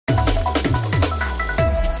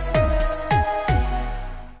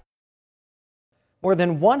More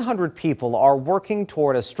than 100 people are working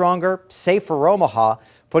toward a stronger, safer Omaha,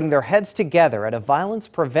 putting their heads together at a violence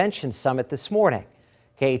prevention summit this morning.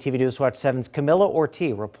 KETV News Watch 7's Camilla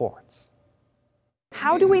Ortiz reports.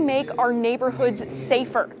 How do we make our neighborhoods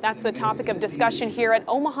safer? That's the topic of discussion here at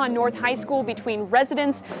Omaha North High School between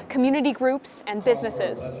residents, community groups, and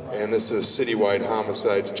businesses. And this is citywide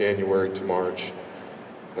homicides January to March.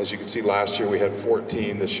 As you can see, last year we had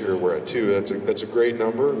 14. This year we're at 2. That's a great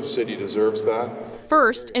number. The city deserves that.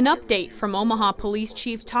 First, an update from Omaha Police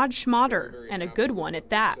Chief Todd Schmatter, and a good one at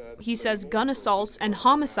that. He says gun assaults and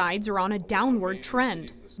homicides are on a downward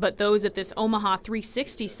trend. But those at this Omaha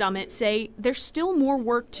 360 summit say there's still more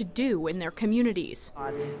work to do in their communities.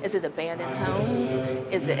 Is it abandoned homes?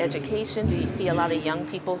 Is it education? Do you see a lot of young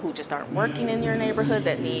people who just aren't working in your neighborhood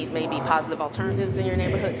that need maybe positive alternatives in your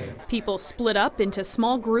neighborhood? People split up into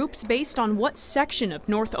small groups based on what section of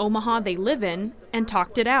North Omaha they live in and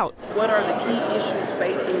talked it out. What are the key issues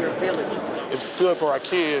facing your village? It's good for our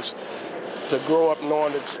kids to grow up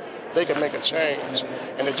knowing that they can make a change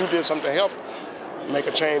and that you did something to help make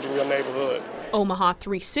a change in your neighborhood. Omaha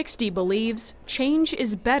 360 believes change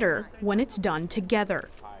is better when it's done together.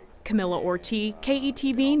 Camilla Ortiz,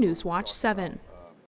 KETV News Watch 7.